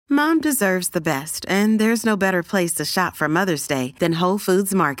Mom deserves the best, and there's no better place to shop for Mother's Day than Whole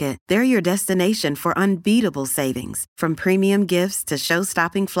Foods Market. They're your destination for unbeatable savings, from premium gifts to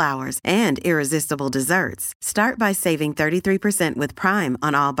show-stopping flowers and irresistible desserts. Start by saving 33% with Prime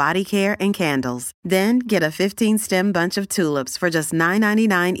on all body care and candles. Then get a 15-stem bunch of tulips for just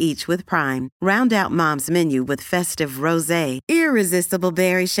 $9.99 each with Prime. Round out Mom's menu with festive rosé, irresistible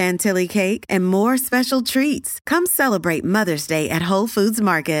berry chantilly cake, and more special treats. Come celebrate Mother's Day at Whole Foods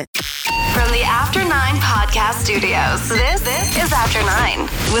Market. From the After 9 podcast studios, this is After 9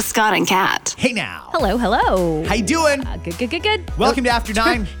 with Scott and Kat. Hey now. Hello. How you doing? Good. Welcome to After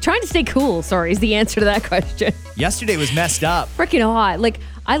 9. Trying to stay cool, sorry, is the answer to that question. Yesterday was messed up. Freaking hot.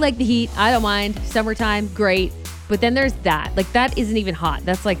 I like the heat. I don't mind. Summertime, great. But then there's that. That isn't even hot.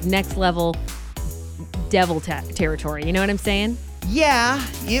 That's next level devil territory. You know what I'm saying? Yeah,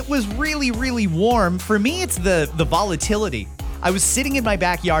 it was really, really warm. For me, it's the volatility. I was sitting in my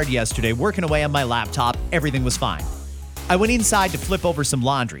backyard yesterday, working away on my laptop. Everything was fine. I went inside to flip over some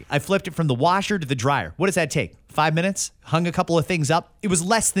laundry. I flipped it from the washer to the dryer. What does that take? 5 minutes? Hung a couple of things up. It was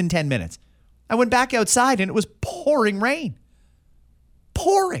less than 10 minutes. I went back outside and it was pouring rain.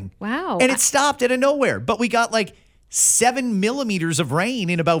 Pouring. Wow. And it stopped out of nowhere. But we got 7 millimeters of rain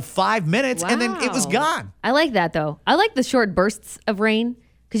in about 5 minutes, and then it was gone. I like that, though. I like the short bursts of rain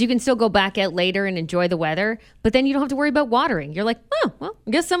because you can still go back out later and enjoy the weather, but then you don't have to worry about watering. You're like, oh, well,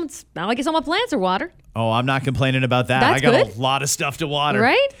 I guess all my plants are watered. Oh, I'm not complaining about that. That's I got good. a lot of stuff to water.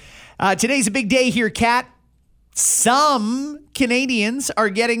 Right? Today's a big day here, Kat. Some Canadians are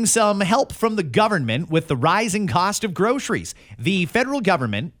getting some help from the government with the rising cost of groceries. The federal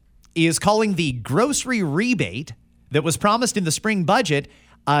government is calling the grocery rebate that was promised in the spring budget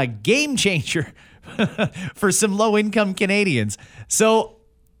a game changer for some low-income Canadians. So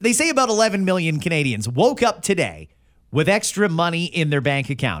they say about 11 million Canadians woke up today with extra money in their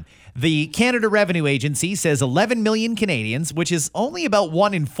bank account. The Canada Revenue Agency says 11 million Canadians, which is only about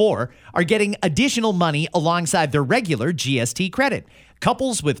 1 in 4, are getting additional money alongside their regular GST credit.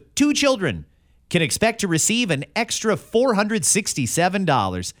 Couples with 2 children can expect to receive an extra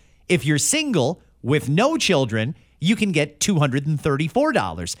 $467. If you're single with no children, you can get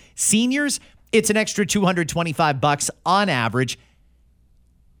 $234. Seniors, it's an extra $225 on average,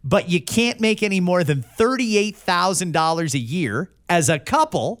 but you can't make any more than $38,000 a year as a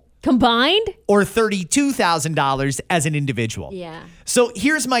couple. Combined? Or $32,000 as an individual. Yeah. So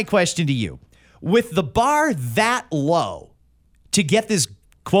here's my question to you. With the bar that low to get this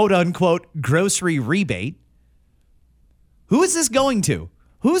quote-unquote grocery rebate, who is this going to?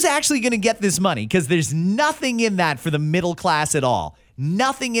 Who's actually going to get this money? Because there's nothing in that for the middle class at all.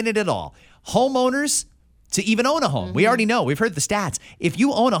 Nothing in it at all. Homeowners, to even own a home. We already know. We've heard the stats. If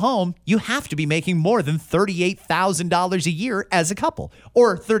you own a home, you have to be making more than $38,000 a year as a couple,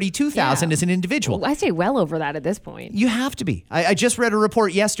 or $32,000 as an individual. Well, I say well over that at this point. You have to be. I just read a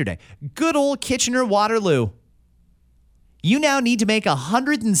report yesterday. Good old Kitchener-Waterloo. You now need to make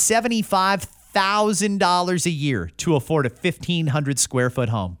 $175,000 a year to afford a 1,500 square foot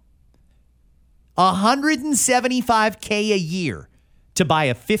home. $175K a year to buy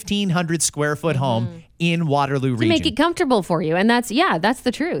a 1,500 square foot home in Waterloo region. To make it comfortable for you. And that's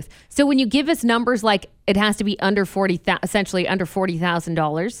the truth. So when you give us numbers like it has to be essentially under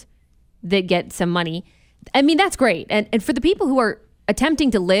 $40,000 that get some money, I mean, that's great. And for the people who are attempting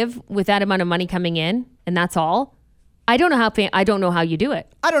to live with that amount of money coming in, and that's all, I don't know how you do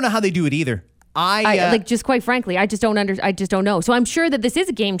it. I don't know how they do it either. Just quite frankly, I just don't know. So I'm sure that this is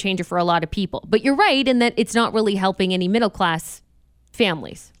a game changer for a lot of people. But you're right in that it's not really helping any middle class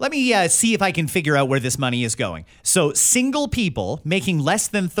families. Let me see if I can figure out where this money is going. So single people making less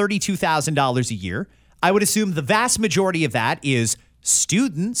than $32,000 a year, I would assume the vast majority of that is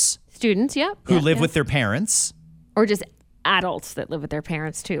students. Students, yeah. Who live with their parents. Or just adults that live with their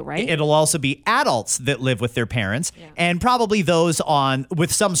parents too, right? It'll also be adults that live with their parents, and probably those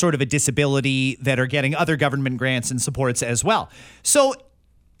with some sort of a disability that are getting other government grants and supports as well. So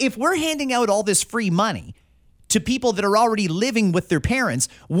if we're handing out all this free money to people that are already living with their parents,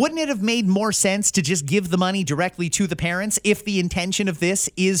 wouldn't it have made more sense to just give the money directly to the parents if the intention of this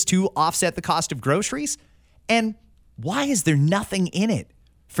is to offset the cost of groceries? And why is there nothing in it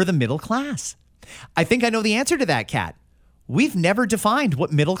for the middle class? I think I know the answer to that, Kat. We've never defined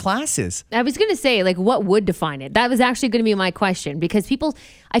what middle class is. I was going to say, what would define it? That was actually going to be my question, because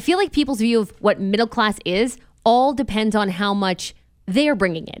I feel like people's view of what middle class is all depends on how much they're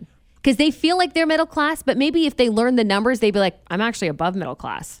bringing in. Because they feel like they're middle class, but maybe if they learn the numbers, they'd be like, I'm actually above middle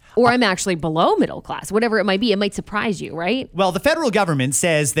class, or I'm actually below middle class, whatever it might be. It might surprise you, right? Well, the federal government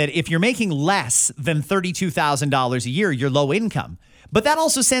says that if you're making less than $32,000 a year, you're low income. But that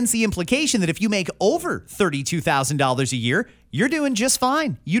also sends the implication that if you make over $32,000 a year, you're doing just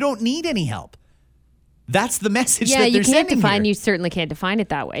fine. You don't need any help. That's the message that they're you can't sending define. here. You certainly can't define it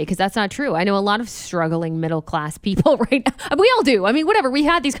that way because that's not true. I know a lot of struggling middle class people right now. We all do. I mean, whatever. We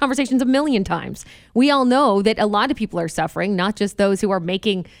had these conversations a million times. We all know that a lot of people are suffering, not just those who are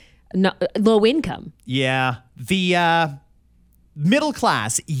making low income. Yeah. The middle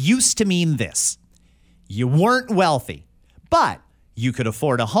class used to mean this. You weren't wealthy, but you could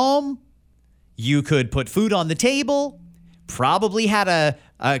afford a home. You could put food on the table. Probably had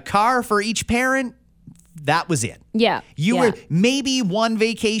a car for each parent. That was it. Yeah. You were maybe one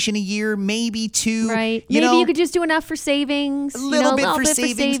vacation a year, maybe two. Right. Maybe you could just do enough for savings. A little bit for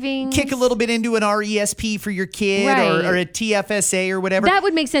savings. Kick a little bit into an RESP for your kid or a TFSA or whatever. That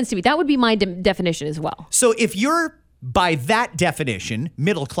would make sense to me. That would be my definition as well. So if you're, by that definition,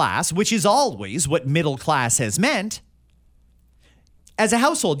 middle class, which is always what middle class has meant, as a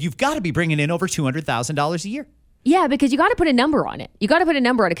household, you've got to be bringing in over $200,000 a year. Yeah, because you got to put a number on it. You got to put a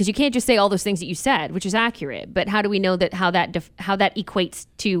number on it because you can't just say all those things that you said, which is accurate. But how do we know that how that equates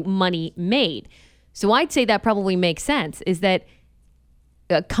to money made? So I'd say that probably makes sense. Is that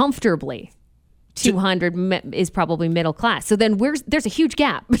comfortably 200 is probably middle class. So then there's a huge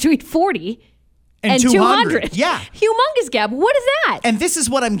gap between 40 and 200. Yeah. Humongous gap. What is that? And this is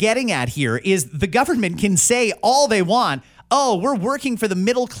what I'm getting at here is the government can say all they want. Oh, we're working for the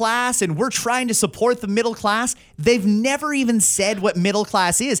middle class and we're trying to support the middle class. They've never even said what middle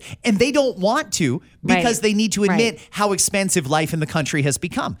class is. And they don't want to because they need to admit how expensive life in the country has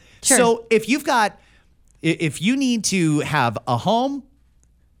become. Sure. So if you need to have a home,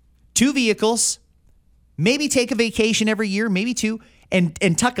 2 vehicles, maybe take a vacation every year, maybe 2,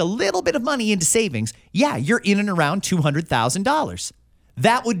 and tuck a little bit of money into savings, yeah, you're in and around $200,000.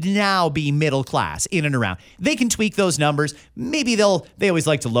 That would now be middle class, in and around. They can tweak those numbers. Maybe they always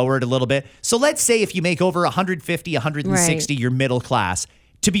like to lower it a little bit. So let's say if you make over 150, 160, you're middle class.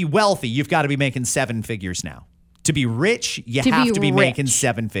 To be wealthy, you've got to be making 7 figures now. To be rich, you have to be making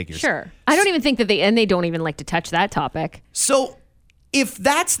 7 figures. Sure. I don't even think that they don't even like to touch that topic. So if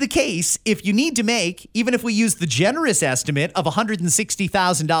that's the case, if you need to make, even if we use the generous estimate of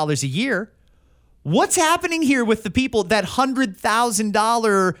 $160,000 a year, what's happening here with the people, that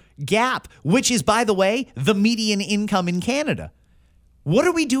 $100,000 gap, which is, by the way, the median income in Canada? What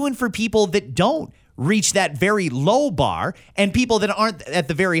are we doing for people that don't reach that very low bar and people that aren't at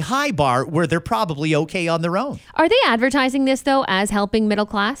the very high bar where they're probably okay on their own? Are they advertising this, though, as helping middle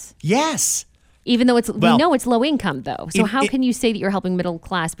class? Yes. Even though we know it's low income, though. So how can you say that you're helping middle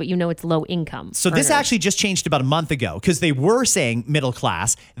class, but you know it's low income? So this actually just changed about a month ago because they were saying middle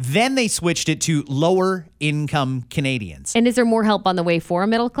class. Then they switched it to lower income Canadians. And is there more help on the way for a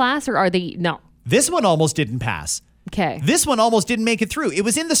middle class or are they? No. This one almost didn't pass. Okay. This one almost didn't make it through. It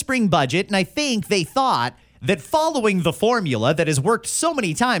was in the spring budget, and I think they thought that following the formula that has worked so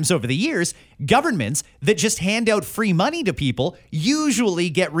many times over the years, governments that just hand out free money to people usually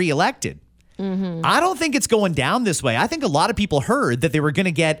get reelected. Mm-hmm. I don't think it's going down this way. I think a lot of people heard that they were going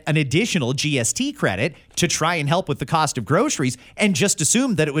to get an additional GST credit to try and help with the cost of groceries and just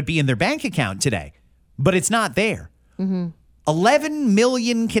assumed that it would be in their bank account today. But it's not there. Mm-hmm. 11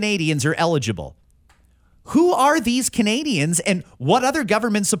 million Canadians are eligible. Who are these Canadians and what other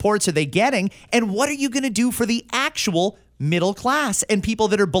government supports are they getting? And what are you going to do for the actual middle class and people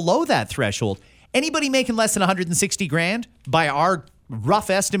that are below that threshold? Anybody making less than 160 grand by our rough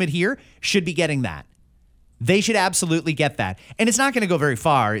estimate here should be getting that. They should absolutely get that. And it's not going to go very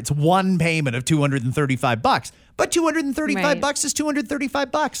far. It's one payment of $235. But $235 is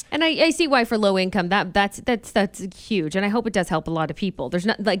 $235. And I see why for low income that's huge. And I hope it does help a lot of people. There's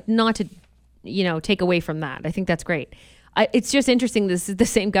not to take away from that. I think that's great. It's just interesting. This is the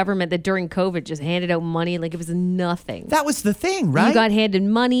same government that during COVID just handed out money like it was nothing. That was the thing, right? You got handed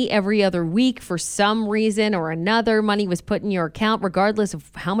money every other week for some reason or another. Money was put in your account regardless of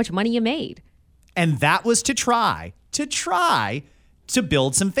how much money you made. And that was to try to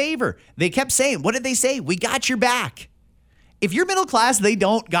build some favor. They kept saying, what did they say? We got your back. If you're middle class, they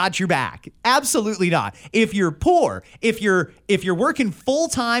don't got your back. Absolutely not. If you're poor, if you're working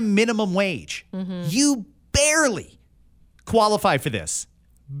full-time minimum wage, you barely qualify for this.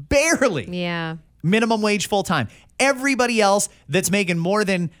 Barely. Yeah. Minimum wage full-time. Everybody else that's making more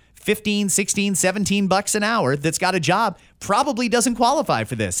than 15, 16, 17 bucks an hour that's got a job probably doesn't qualify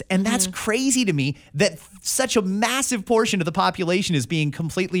for this. And that's crazy to me that such a massive portion of the population is being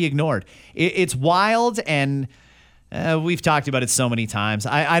completely ignored. It's wild, and we've talked about it so many times.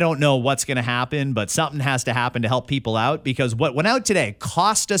 I don't know what's going to happen, but something has to happen to help people out because what went out today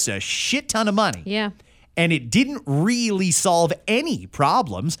cost us a shit ton of money. Yeah. And it didn't really solve any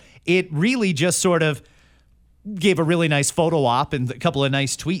problems. It really just sort of gave a really nice photo op and a couple of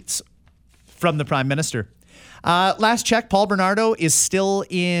nice tweets from the Prime Minister. Last check, Paul Bernardo is still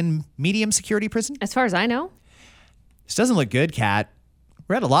in medium security prison. As far as I know. This doesn't look good, Kat.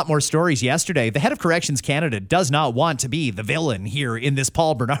 We had a lot more stories yesterday. The head of Corrections Canada does not want to be the villain here in this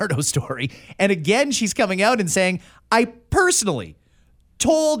Paul Bernardo story. And again, she's coming out and saying, I personally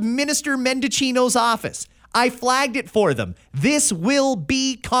told Minister Mendicino's office, I flagged it for them. This will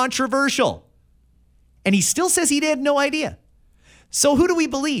be controversial. And he still says he had no idea. So who do we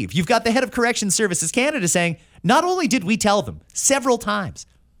believe? You've got the head of Corrections Services Canada saying, not only did we tell them several times,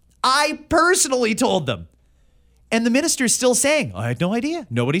 I personally told them. And the minister's still saying, I had no idea.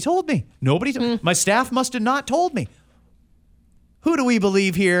 Nobody told me. My staff must have not told me. Who do we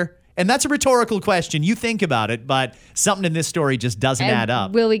believe here? And that's a rhetorical question. You think about it, but something in this story just doesn't add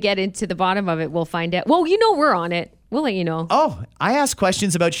up. Will we get into the bottom of it? We'll find out. Well, we're on it. We'll let you know. Oh, I ask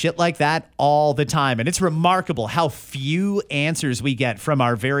questions about shit like that all the time. And it's remarkable how few answers we get from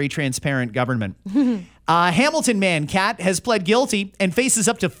our very transparent government. Hamilton man, Kat, has pled guilty and faces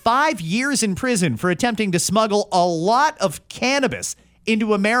up to 5 years in prison for attempting to smuggle a lot of cannabis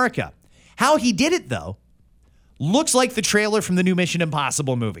into America. How he did it, though, looks like the trailer from the new Mission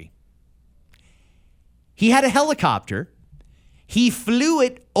Impossible movie. He had a helicopter. He flew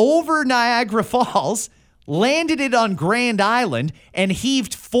it over Niagara Falls, landed it on Grand Island, and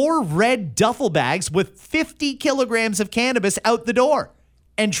heaved 4 red duffel bags with 50 kilograms of cannabis out the door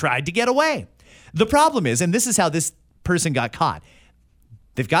and tried to get away. The problem is, and this is how this person got caught,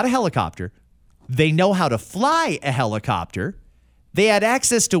 they've got a helicopter. They know how to fly a helicopter. They had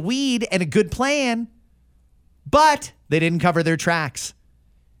access to weed and a good plan, but they didn't cover their tracks.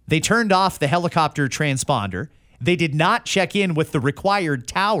 They turned off the helicopter transponder. They did not check in with the required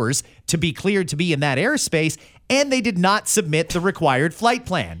towers to be cleared to be in that airspace, and they did not submit the required flight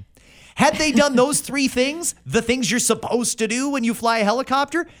plan. Had they done those 3 things, the things you're supposed to do when you fly a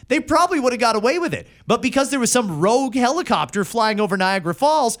helicopter, they probably would have got away with it. But because there was some rogue helicopter flying over Niagara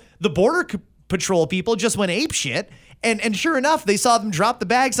Falls, the Border Patrol people just went apeshit. And sure enough, they saw them drop the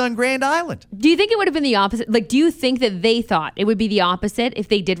bags on Grand Island. Do you think it would have been the opposite? Like, do you think that they thought it would be the opposite if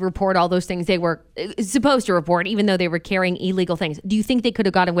they did report all those things they were supposed to report, even though they were carrying illegal things? Do you think they could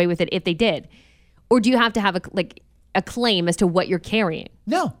have got away with it if they did? Or do you have to have a claim as to what you're carrying?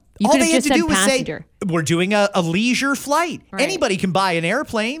 No. You All could have they had just to said do was passenger. say, we're doing a leisure flight. Right. Anybody can buy an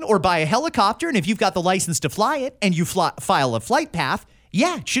airplane or buy a helicopter, and if you've got the license to fly it and you file a flight path,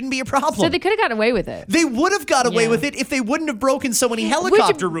 yeah, it shouldn't be a problem. So they could have gotten away with it. They would have got away with it if they wouldn't have broken so many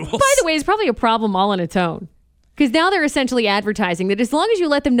helicopter rules. By the way, is probably a problem all on its own. Because now they're essentially advertising that as long as you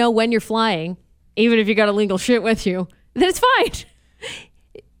let them know when you're flying, even if you got illegal shit with you, then it's fine.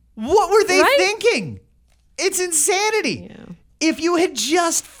 What were they thinking? It's insanity. Yeah. If you had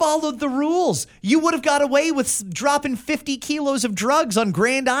just followed the rules, you would have got away with dropping 50 kilos of drugs on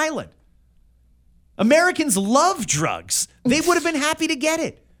Grand Island. Americans love drugs. They would have been happy to get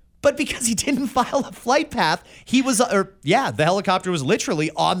it. But because he didn't file a flight path, the helicopter was literally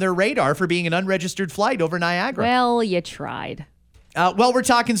on their radar for being an unregistered flight over Niagara. Well, you tried. We're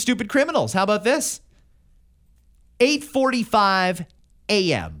talking stupid criminals. How about this? 8:45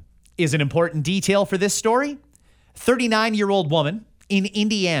 a.m. is an important detail for this story. 39-year-old woman in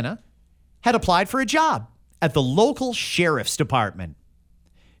Indiana had applied for a job at the local sheriff's department.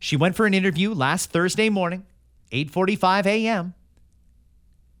 She went for an interview last Thursday morning, 8:45 a.m.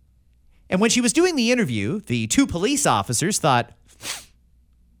 And when she was doing the interview, the 2 police officers thought,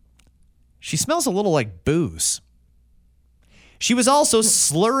 she smells a little like booze. She was also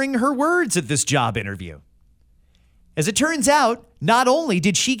slurring her words at this job interview. As it turns out, not only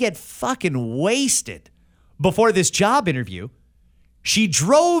did she get fucking wasted before this job interview, she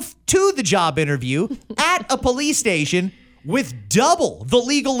drove to the job interview at a police station with double the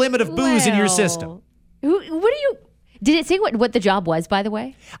legal limit of booze in your system. Did it say what the job was, by the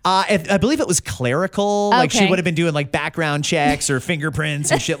way? I believe it was clerical. Okay. Like she would have been doing like background checks or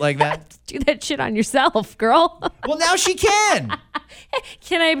fingerprints and shit like that. Do that shit on yourself, girl. Well, now she can.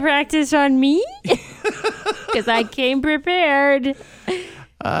 Can I practice on me? Because I came prepared.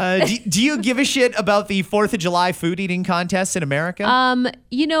 Do you give a shit about the 4th of July food eating contests in America?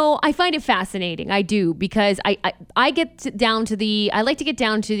 I find it fascinating. I do, because I like to get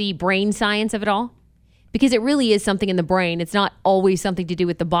down to the brain science of it all, because it really is something in the brain. It's not always something to do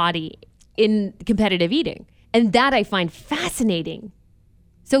with the body in competitive eating. And that I find fascinating.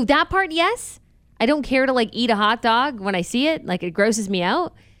 So that part, yes. I don't care to eat a hot dog when I see it. It grosses me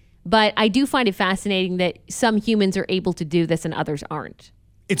out. But I do find it fascinating that some humans are able to do this and others aren't.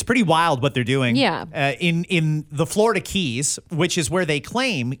 It's pretty wild what they're doing. Yeah. In the Florida Keys, which is where they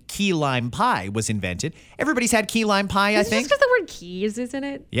claim key lime pie was invented. Everybody's had key lime pie, I think. Just because the word keys is in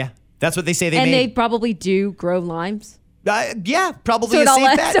it. Yeah. That's what they say they and made. they probably do grow limes. Yeah, probably So a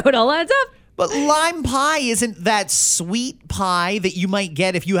safe bet. So it all adds up. But lime pie isn't that sweet pie that you might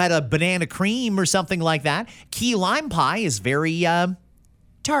get if you had a banana cream or something like that. Key lime pie is very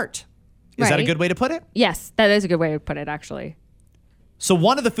tart. Is that a Right. good way to put it? Yes, that is a good way to put it, actually. So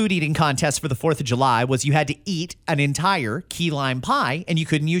one of the food eating contests for the 4th of July was you had to eat an entire key lime pie and you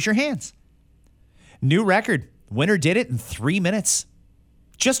couldn't use your hands. New record. Winner did it in 3 minutes.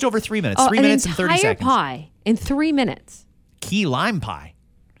 Just over 3 minutes. 3 minutes and 30 An entire seconds. pie in 3 minutes. Key lime pie.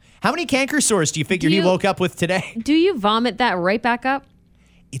 How many canker sores do you figure he woke up with today? Do you vomit that right back up?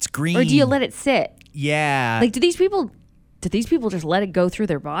 It's green. Or do you let it sit? Yeah. Like, do these people just let it go through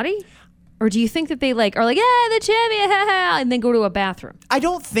their body? Or do you think that they are like, yeah, the chimney, and then go to a bathroom? I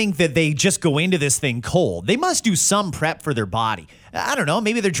don't think that they just go into this thing cold. They must do some prep for their body. I don't know.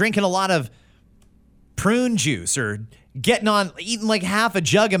 Maybe they're drinking a lot of prune juice or eating like half a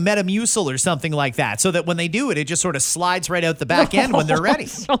jug of Metamucil or something like that, so that when they do it, it just sort of slides right out the back end when they're ready.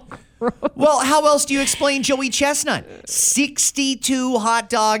 So gross. Well, how else do you explain Joey Chestnut? 62 hot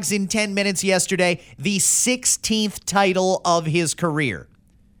dogs in 10 minutes yesterday, the 16th title of his career.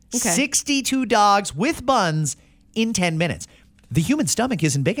 Okay. 62 dogs with buns in 10 minutes. The human stomach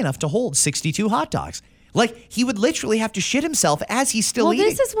isn't big enough to hold 62 hot dogs. Like, he would literally have to shit himself as he's still eating.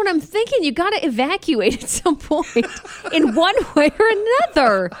 This is what I'm thinking. You got to evacuate at some point in one way or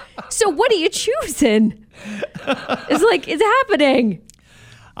another. So what are you choosing? It's happening.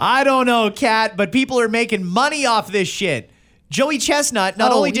 I don't know, Kat, but people are making money off this shit. Joey Chestnut,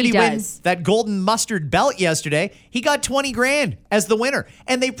 not only did he win that golden mustard belt yesterday, he got 20 grand as the winner.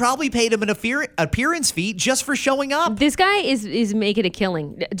 And they probably paid him an appearance fee just for showing up. This guy is making a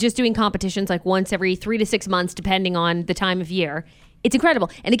killing, just doing competitions like once every 3 to 6 months, depending on the time of year. It's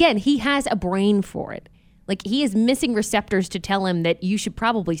incredible. And again, he has a brain for it. Like, he is missing receptors to tell him that you should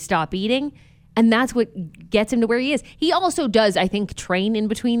probably stop eating. And that's what gets him to where he is. He also does, I think, train in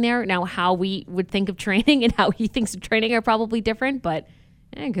between there. Now, how we would think of training and how he thinks of training are probably different, but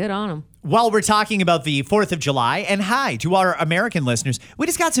good on him. While we're talking about the 4th of July, and hi to our American listeners, we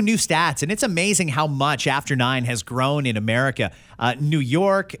just got some new stats, and it's amazing how much After 9 has grown in America. New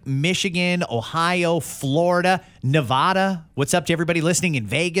York, Michigan, Ohio, Florida, Nevada. What's up to everybody listening in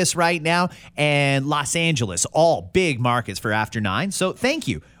Vegas right now? And Los Angeles, all big markets for After 9. So thank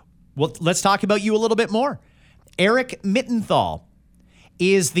you. Well, let's talk about you a little bit more. Eric Mittenthal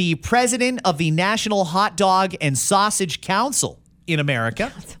is the president of the National Hot Dog and Sausage Council in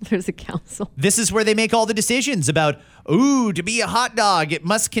America. There's a council. This is where they make all the decisions about, to be a hot dog, it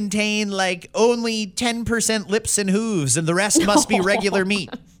must contain like only 10% lips and hooves and the rest must be regular meat.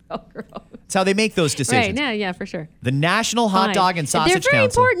 So gross. That's how they make those decisions. Right, yeah, for sure. The National Hot Dog and Sausage Council. They're very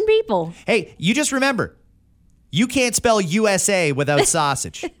important people. Hey, you just remember, you can't spell USA without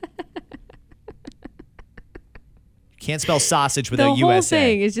sausage. Can't spell sausage without USA. The whole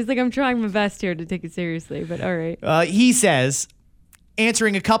thing is just like, I'm trying my best here to take it seriously, but all right. He says,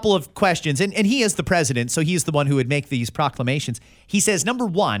 answering a couple of questions, and he is the president, so he's the one who would make these proclamations. He says, number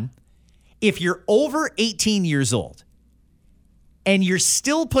one, if you're over 18 years old and you're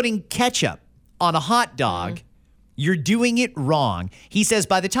still putting ketchup on a hot dog, you're doing it wrong. He says,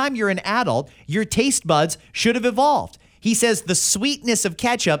 by the time you're an adult, your taste buds should have evolved. He says the sweetness of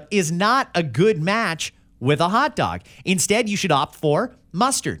ketchup is not a good match with a hot dog. Instead, you should opt for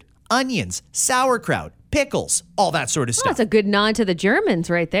mustard, onions, sauerkraut, pickles, all that sort of stuff. That's a good nod to the Germans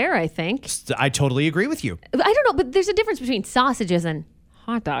right there, I think. I totally agree with you. I don't know, but there's a difference between sausages and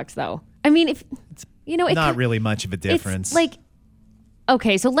hot dogs, though. I mean, if Not really much of a difference. It's like,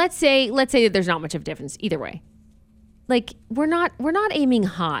 okay, so let's say that there's not much of a difference either way. Like, we're not aiming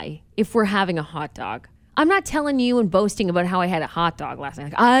high if we're having a hot dog. I'm not telling you and boasting about how I had a hot dog last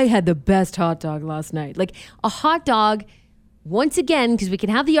night. Like, I had the best hot dog last night. Like, a hot dog, once again, because we can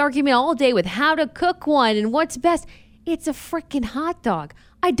have the argument all day with how to cook one and what's best. It's a freaking hot dog.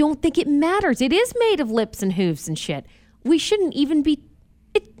 I don't think it matters. It is made of lips and hooves and shit. We shouldn't even be...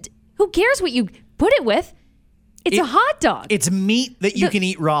 Who cares what you put it with? It's a hot dog. It's meat that you can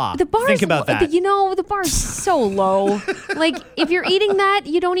eat raw. The bar's Think about that. The bar's so low. Like, if you're eating that,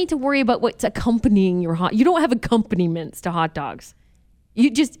 you don't need to worry about what's accompanying your hot. You don't have accompaniments to hot dogs. You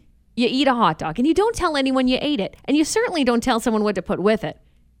eat a hot dog, and you don't tell anyone you ate it, and you certainly don't tell someone what to put with it.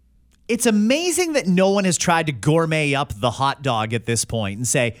 It's amazing that no one has tried to gourmet up the hot dog at this point and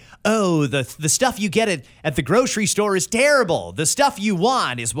say, oh, the stuff you get at the grocery store is terrible. The stuff you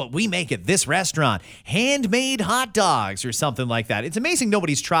want is what we make at this restaurant. Handmade hot dogs or something like that. It's amazing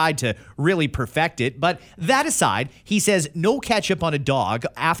nobody's tried to really perfect it. But that aside, he says no ketchup on a dog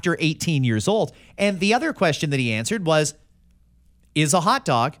after 18 years old. And the other question that he answered was, is a hot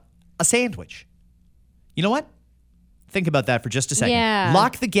dog a sandwich? You know what? Think about that for just a second. Yeah.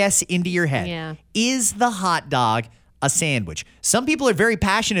 Lock the guess into your head. Yeah. Is the hot dog a sandwich? Some people are very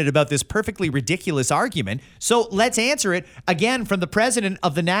passionate about this perfectly ridiculous argument. So let's answer it again from the president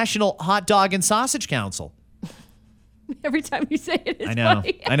of the National Hot Dog and Sausage Council. Every time you say it, it's I know.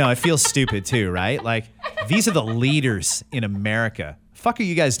 funny. I know. I feel stupid too, right? Like, these are the leaders in America. Fuck are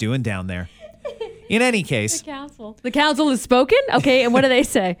you guys doing down there? In any case. The council has spoken? Okay, and what do they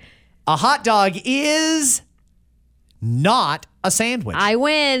say? A hot dog is not a sandwich. I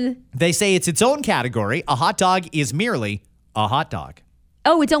win. They say it's its own category. A hot dog is merely a hot dog.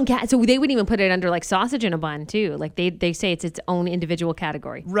 Oh, its own so they wouldn't even put it under like sausage in a bun too. Like they say it's its own individual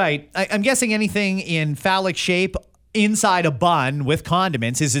category. Right. I'm guessing anything in phallic shape inside a bun with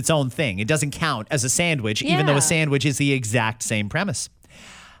condiments is its own thing. It doesn't count as a sandwich, even though Yeah. a sandwich is the exact same premise.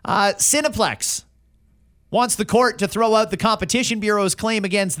 Cineplex wants the court to throw out the Competition Bureau's claim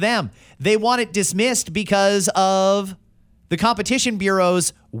against them. They want it dismissed because of the Competition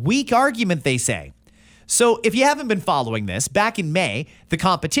Bureau's weak argument, they say. So if you haven't been following this, back in May, the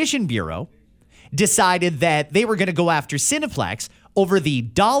Competition Bureau decided that they were going to go after Cineplex over the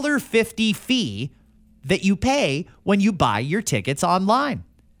 $1.50 fee that you pay when you buy your tickets online.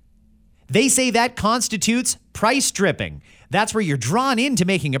 They say that constitutes price stripping. That's where you're drawn into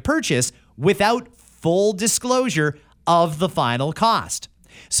making a purchase without full disclosure of the final cost.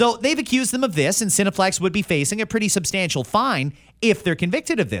 So they've accused them of this, and Cineplex would be facing a pretty substantial fine if they're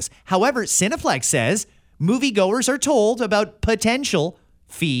convicted of this. However, Cineplex says moviegoers are told about potential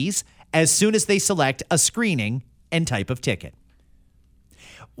fees as soon as they select a screening and type of ticket.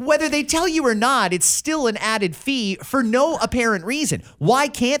 Whether they tell you or not, it's still an added fee for no apparent reason. Why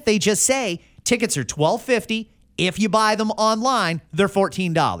can't they just say tickets are $12.50? If you buy them online, they're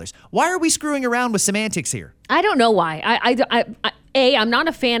 $14. Why are we screwing around with semantics here? I don't know why. I'm not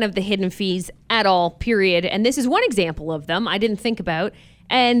a fan of the hidden fees at all, period. And this is one example of them I didn't think about.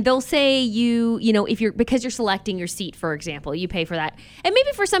 And they'll say because you're selecting your seat, for example, you pay for that. And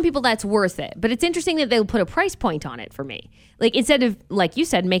maybe for some people that's worth it. But it's interesting that they'll put a price point on it for me. Like instead of, like you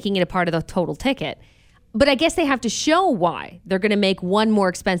said, making it a part of the total ticket. But I guess they have to show why they're going to make one more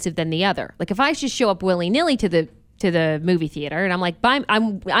expensive than the other. Like if I just show up willy-nilly to the movie theater and I'm like,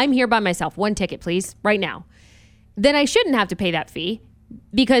 I'm here by myself, one ticket, please, right now. Then I shouldn't have to pay that fee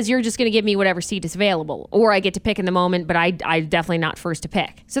because you're just going to give me whatever seat is available, or I get to pick in the moment, but I'm definitely not first to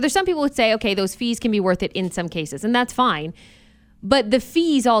pick. So there's some people who would say, okay, those fees can be worth it in some cases, and that's fine. But the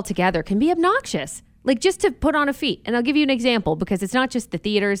fees altogether can be obnoxious. Like just to put on a fee. And I'll give you an example because it's not just the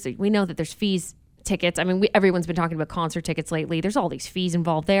theaters. We know that there's fees. Tickets. I mean, everyone's been talking about concert tickets lately. There's all these fees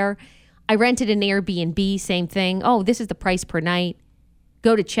involved there. I rented an Airbnb, same thing. Oh, this is the price per night.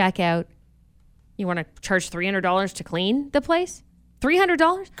 Go to checkout. You want to charge $300 to clean the place?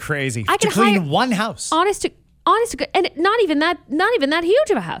 $300? Crazy. I to can clean hire, one house. Honest to and not even that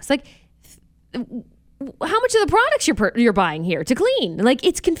huge of a house. Like, how much of the products you're buying here to clean? Like,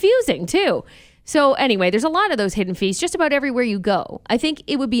 it's confusing too. So anyway, there's a lot of those hidden fees just about everywhere you go. I think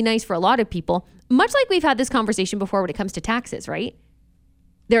it would be nice for a lot of people, much like we've had this conversation before when it comes to taxes, right?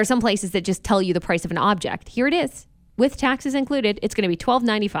 There are some places that just tell you the price of an object. Here it is. With taxes included, it's going to be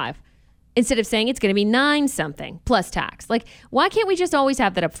 $12.95 instead of saying it's going to be $9 something plus tax. Like, why can't we just always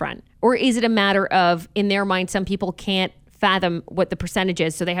have that up front? Or is it a matter of, in their mind, some people can't fathom what the percentage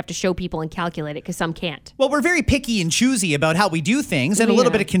is, so they have to show people and calculate it because some can't? Well, we're very picky and choosy about how we do things, and a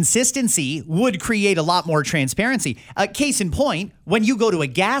little bit of consistency would create a lot more transparency. Case in point, when you go to a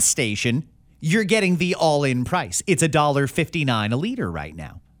gas station, you're getting the all-in price. It's $1.59 a liter right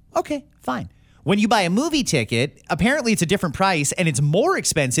now. Okay, fine. When you buy a movie ticket, apparently it's a different price, and it's more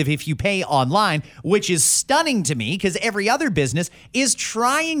expensive if you pay online, which is stunning to me because every other business is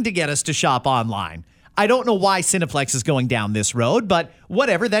trying to get us to shop online. I don't know why Cineplex is going down this road, but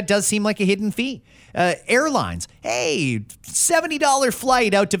whatever, that does seem like a hidden fee. Airlines, hey, $70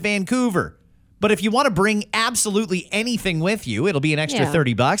 flight out to Vancouver. But if you want to bring absolutely anything with you, it'll be an extra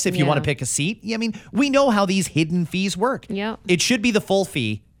 $30 if you want to pick a seat. I mean, we know how these hidden fees work. Yeah. It should be the full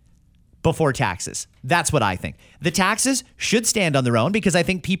fee before taxes. That's what I think. The taxes should stand on their own because I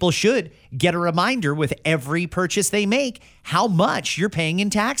think people should get a reminder with every purchase they make how much you're paying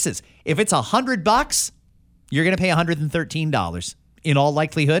in taxes. If it's $100, you're going to pay $113. in all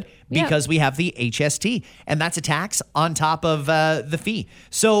likelihood, because we have the HST, and that's a tax on top of the fee.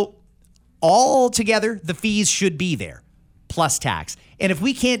 So all together, the fees should be there, plus tax. And if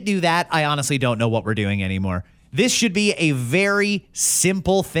we can't do that, I honestly don't know what we're doing anymore. This should be a very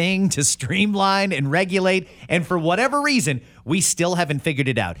simple thing to streamline and regulate, and for whatever reason, we still haven't figured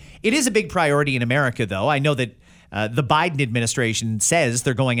it out. It is a big priority in America, though. I know that the Biden administration says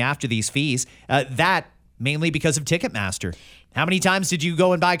they're going after these fees. That mainly because of Ticketmaster. How many times did you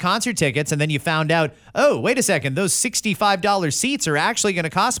go and buy concert tickets and then you found out, oh, wait a second, those $65 seats are actually going to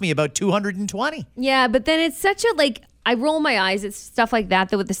cost me about $220? Yeah, but then it's such a, like, I roll my eyes at stuff like that,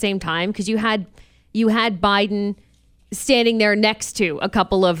 though, at the same time, because you had Biden standing there next to a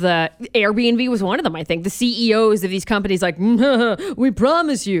couple of the, Airbnb was one of them, I think, the CEOs of these companies, like, we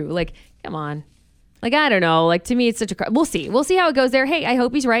promise you. Like, come on. Like, I don't know. Like, to me, it's such a, we'll see. We'll see how it goes there. Hey, I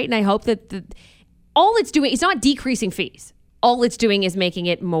hope he's right, and I hope that all it's doing, it's not decreasing fees. All it's doing is making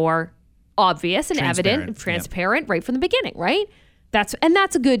it more obvious and evident and transparent right from the beginning, right? That's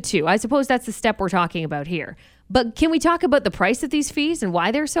a good too. I suppose that's the step we're talking about here. But can we talk about the price of these fees and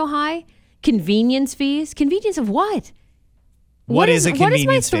why they're so high? Convenience fees? Convenience of what? What is a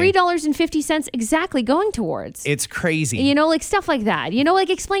convenience fee? What is my $3.50 exactly going towards? It's crazy. You know, like stuff like that. You know,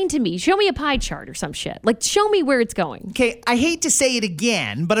 like explain to me. Show me a pie chart or some shit. Like show me where it's going. Okay, I hate to say it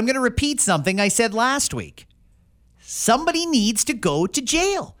again, but I'm going to repeat something I said last week. Somebody needs to go to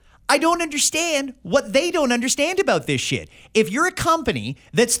jail. I don't understand what they don't understand about this shit. If you're a company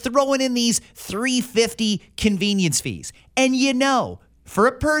that's throwing in these $3.50 convenience fees, and you know, for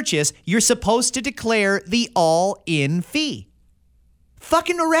a purchase, you're supposed to declare the all-in fee.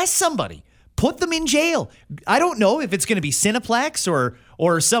 Fucking arrest somebody. Put them in jail. I don't know if it's going to be Cineplex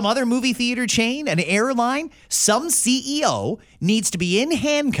or some other movie theater chain, an airline. Some CEO needs to be in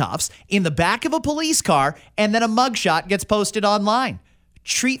handcuffs in the back of a police car, and then a mugshot gets posted online.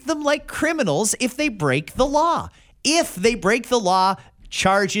 Treat them like criminals if they break the law. If they break the law,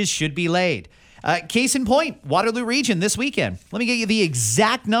 charges should be laid. Case in point, Waterloo Region this weekend. Let me get you the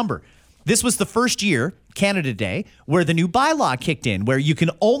exact number. This was the first year, Canada Day, where the new bylaw kicked in, where you can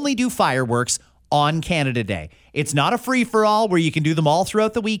only do fireworks on Canada Day. It's not a free-for-all where you can do them all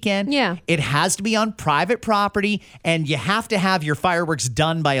throughout the weekend. Yeah. It has to be on private property, and you have to have your fireworks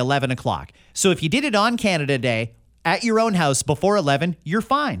done by 11 o'clock. So if you did it on Canada Day at your own house before 11, you're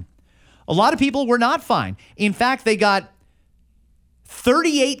fine. A lot of people were not fine. In fact, they got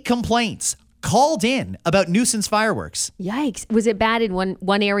 38 complaints called in about nuisance fireworks. Yikes. Was it bad in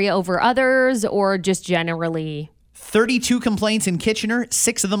one area over others or just generally? 32 complaints in Kitchener,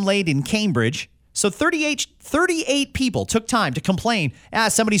 6 of them laid in Cambridge. So 38 people took time to complain.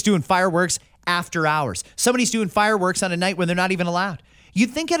 Somebody's doing fireworks after hours. Somebody's doing fireworks on a night when they're not even allowed.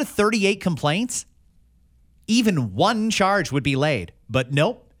 You'd think out of 38 complaints, even one charge would be laid. But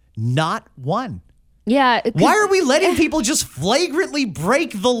nope, not one. Yeah. Why are we letting people just flagrantly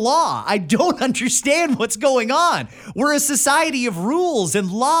break the law? I don't understand what's going on. We're a society of rules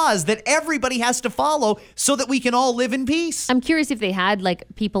and laws that everybody has to follow so that we can all live in peace. I'm curious if they had like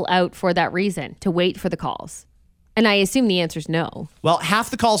people out for that reason, to wait for the calls. And I assume the answer is no. Well, half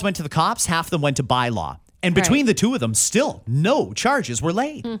the calls went to the cops, half of them went to bylaw. And between the two of them, still no charges were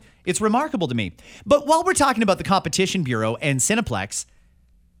laid. It's remarkable to me. But while we're talking about the Competition Bureau and Cineplex,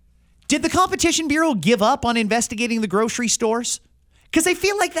 did the Competition Bureau give up on investigating the grocery stores? Because I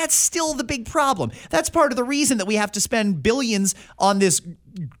feel like that's still the big problem. That's part of the reason that we have to spend billions on this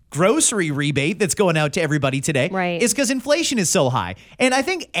grocery rebate that's going out to everybody today. Right. Is because inflation is so high. And I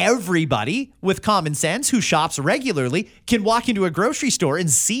think everybody with common sense who shops regularly can walk into a grocery store and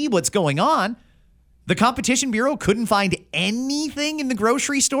see what's going on. The Competition Bureau couldn't find anything in the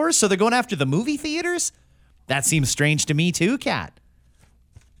grocery stores, so they're going after the movie theaters? That seems strange to me too, Kat.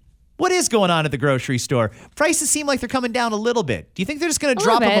 What is going on at the grocery store? Prices seem like they're coming down a little bit. Do you think they're just going to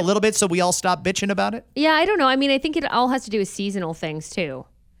drop them a little bit so we all stop bitching about it? Yeah, I don't know. I mean, I think it all has to do with seasonal things too.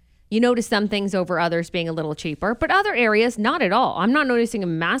 You notice some things over others being a little cheaper, but other areas, not at all. I'm not noticing a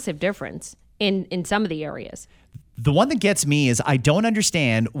massive difference in some of the areas. The one that gets me is I don't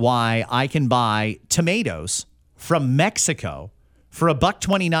understand why I can buy tomatoes from Mexico for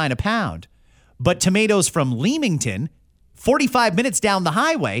 $1.29 a pound, but tomatoes from Leamington, 45 minutes down the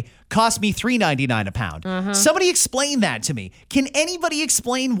highway, cost me $3.99 a pound. Somebody explain that to me. Can anybody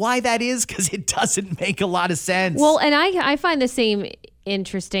explain why that is? Because it doesn't make a lot of sense. Well, and I find the same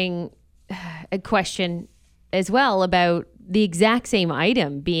interesting question as well about the exact same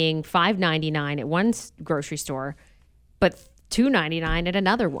item being $5.99 at one grocery store, but $2.99 at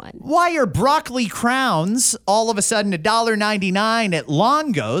another one. Why are broccoli crowns all of a sudden $1.99 at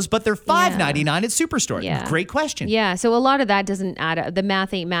Longo's, but they're $5.99 at Superstore? Yeah. Great question. Yeah, so a lot of that doesn't add up. The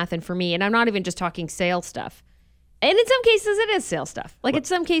math ain't mathin' for me. And I'm not even just talking sale stuff. And in some cases, it is sale stuff. Like in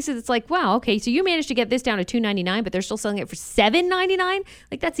some cases, it's like, wow, okay, so you managed to get this down to $2.99, but they're still selling it for $7.99?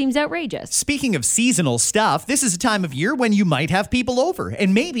 Like that seems outrageous. Speaking of seasonal stuff, this is a time of year when you might have people over.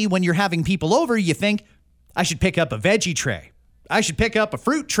 And maybe when you're having people over, you think, I should pick up a veggie tray. I should pick up a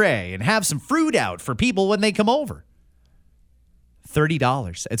fruit tray and have some fruit out for people when they come over.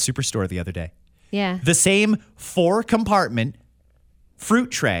 $30 at Superstore the other day. Yeah. The same 4-compartment fruit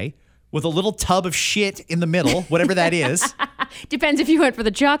tray with a little tub of shit in the middle, whatever that is. Depends if you went for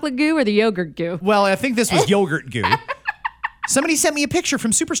the chocolate goo or the yogurt goo. Well, I think this was yogurt goo. Somebody sent me a picture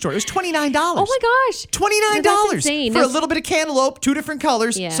from Superstore. It was $29. Oh my gosh. $29 That's insane. for a little bit of cantaloupe, 2 different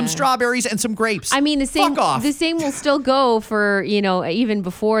colors, Yeah. some strawberries, and some grapes. I mean, the same. Fuck off. The same will still go for even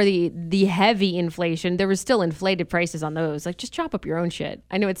before the heavy inflation. There was still inflated prices on those. Like, just chop up your own shit.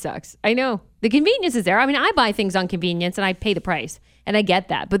 I know it sucks. I know the convenience is there. I mean, I buy things on convenience and I pay the price, and I get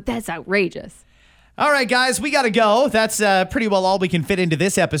that, but that's outrageous. All right, guys, we got to go. That's pretty well all we can fit into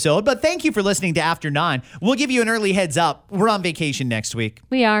this episode. But thank you for listening to After 9. We'll give you an early heads up. We're on vacation next week.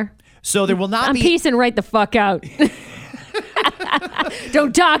 We are. So there will not I'm be... peacing right the fuck out.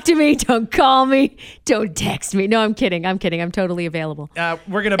 Don't talk to me. Don't call me. Don't text me. No, I'm kidding. I'm totally available.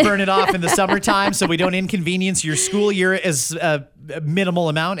 We're going to burn it off in the summertime so we don't inconvenience your school year as a minimal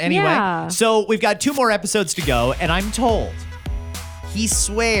amount anyway. Yeah. So we've got 2 more episodes to go, and I'm told, he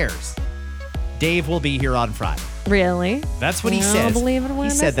swears, Dave will be here on Friday. Really? That's what he I'll says. believe it when He I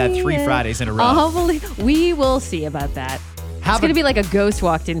said that see 3 it. Fridays in a row. I'll believe. We will see about that. It's going to be like a ghost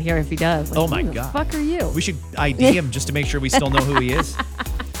walked in here if he does. Like, Oh my who God. the fuck are you? We should ID him just to make sure we still know who he is.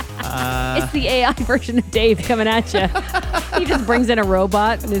 It's the AI version of Dave coming at you. He just brings in a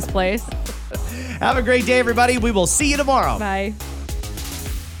robot in his place. Have a great day, everybody. We will see you tomorrow. Bye.